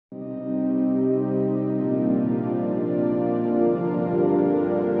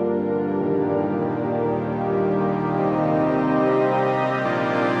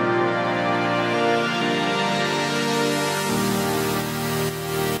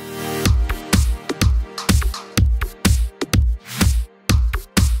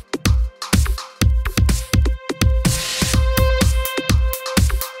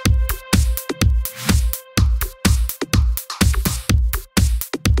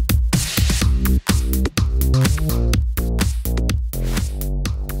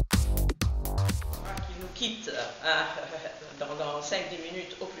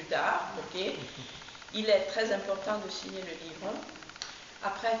il est très important de signer le livre.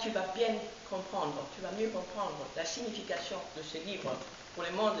 Après, tu vas bien comprendre, tu vas mieux comprendre la signification de ce livre pour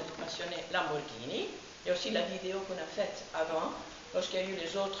le monde des passionnés Lamborghini, et aussi la vidéo qu'on a faite avant, lorsqu'il y a eu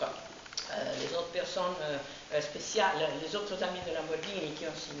les autres personnes spéciales, les autres amis de Lamborghini qui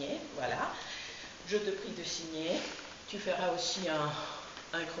ont signé. Voilà. Je te prie de signer. Tu feras aussi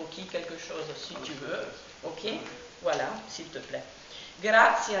un croquis, quelque chose si tu veux. Ok? Voilà, s'il te plaît.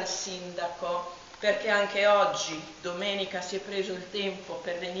 Grazie al sindaco, perché anche oggi, domenica, si è preso il tempo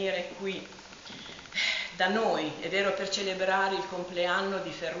per venire qui da noi, è vero, per celebrare il compleanno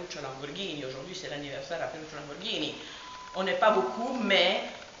di Ferruccio Lamborghini. Aujourd'hui c'est l'anniversaire à Ferruccio Lamborghini. On n'est pas beaucoup, mais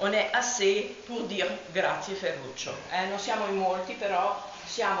on est assez pour dire grazie Ferruccio. Non siamo in molti, però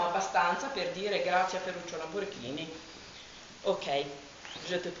siamo abbastanza per dire grazie a Ferruccio Lamborghini. Ok,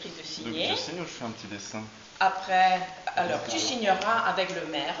 je te prie de signer. Donc je signe ou je fais un petit dessin? Après, alors tu signeras avec le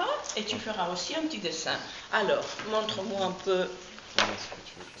maire et tu feras aussi un petit dessin. Alors, montre-moi un peu.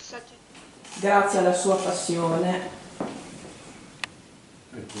 Grazie alla sua passione.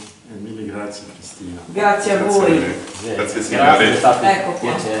 Ecco, mille grazie Cristina. Grazie a voi. Grazie signore. Ecco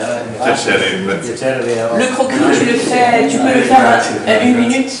qua. Piacere. Le croquis, tu peux le faire une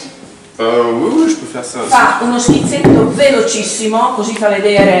minute? Oui, je peux faire ça. Fa uno schizzetto velocissimo, così fa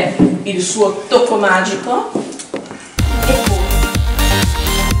vedere il suo tocco magico. E poi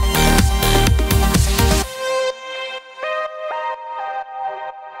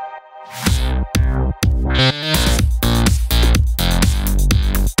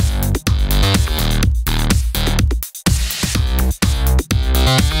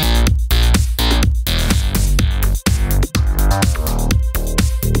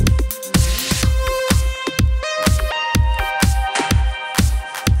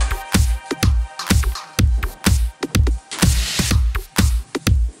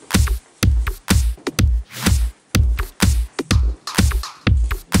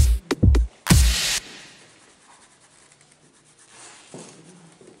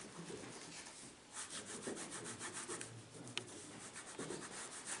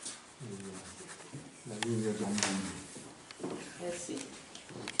La linea di un sì.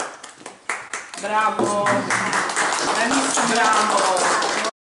 Bravo, bravissimo, bravo.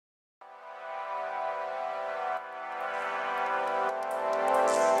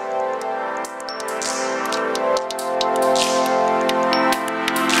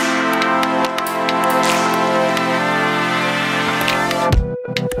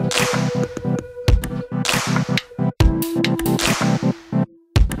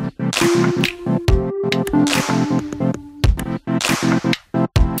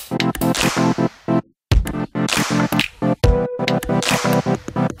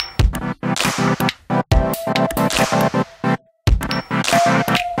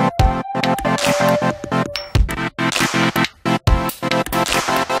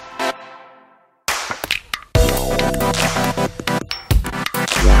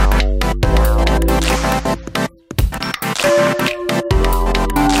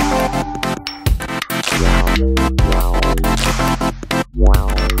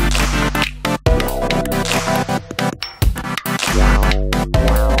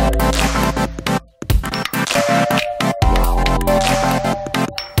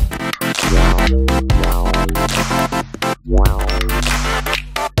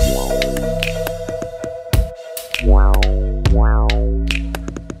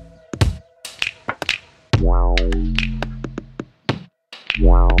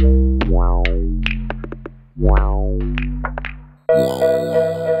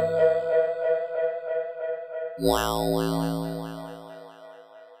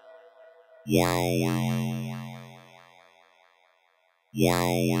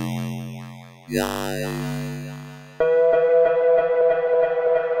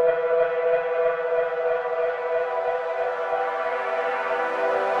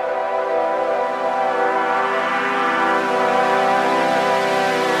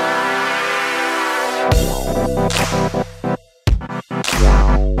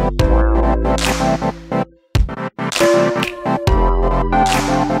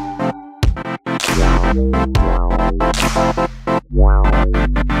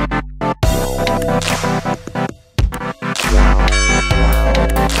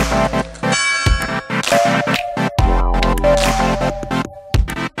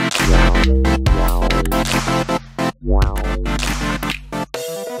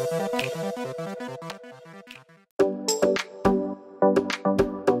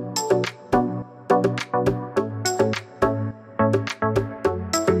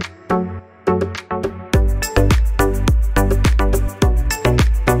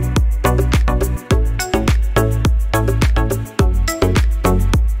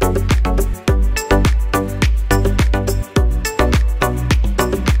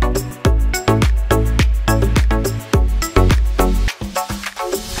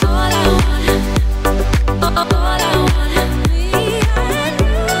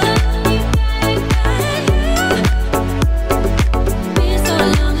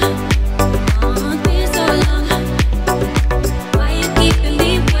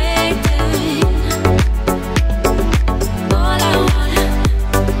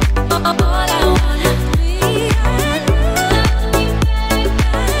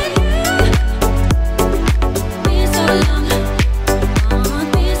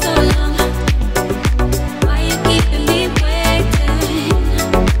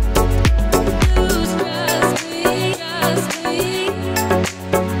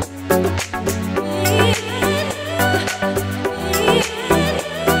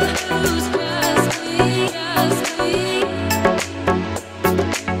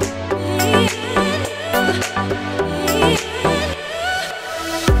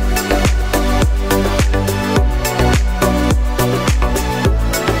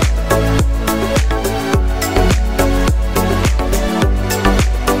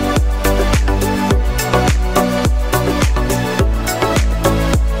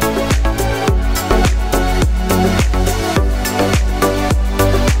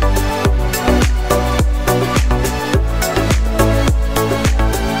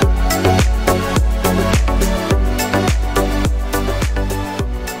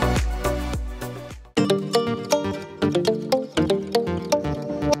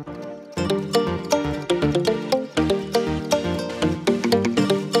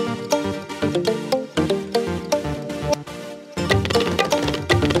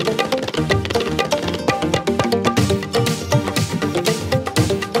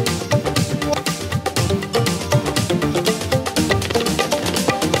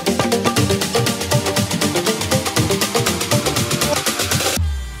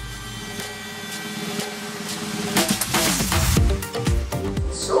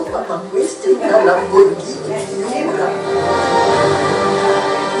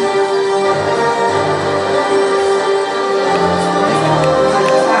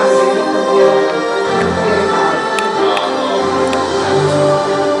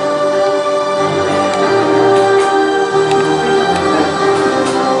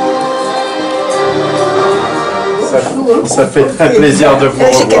 Ça fait très plaisir de vous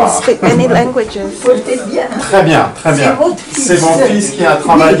She can revoir. speak many languages. Très bien, très bien. C'est mon fils qui a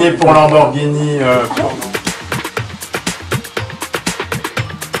travaillé pour Lamborghini.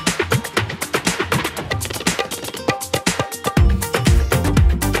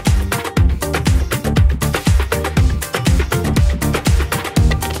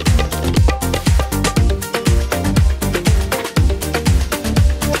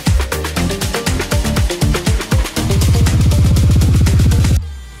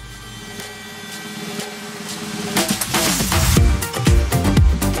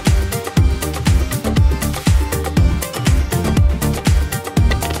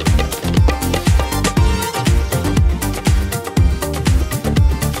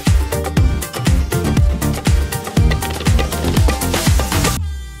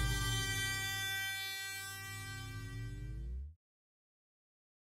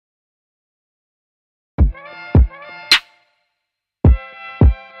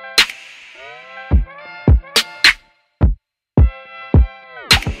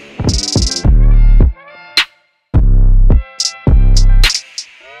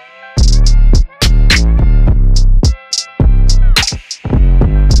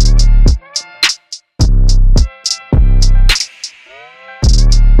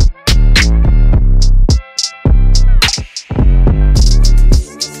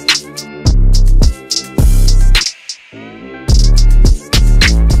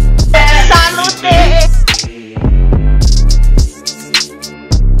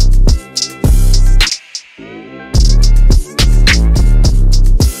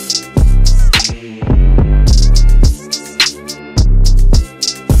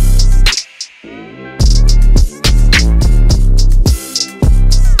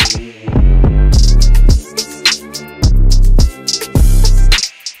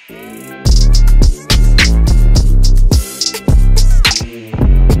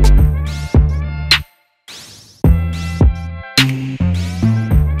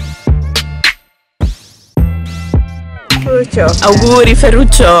 Ferruccio. Auguri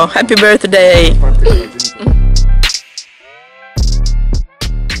Ferruccio, happy birthday!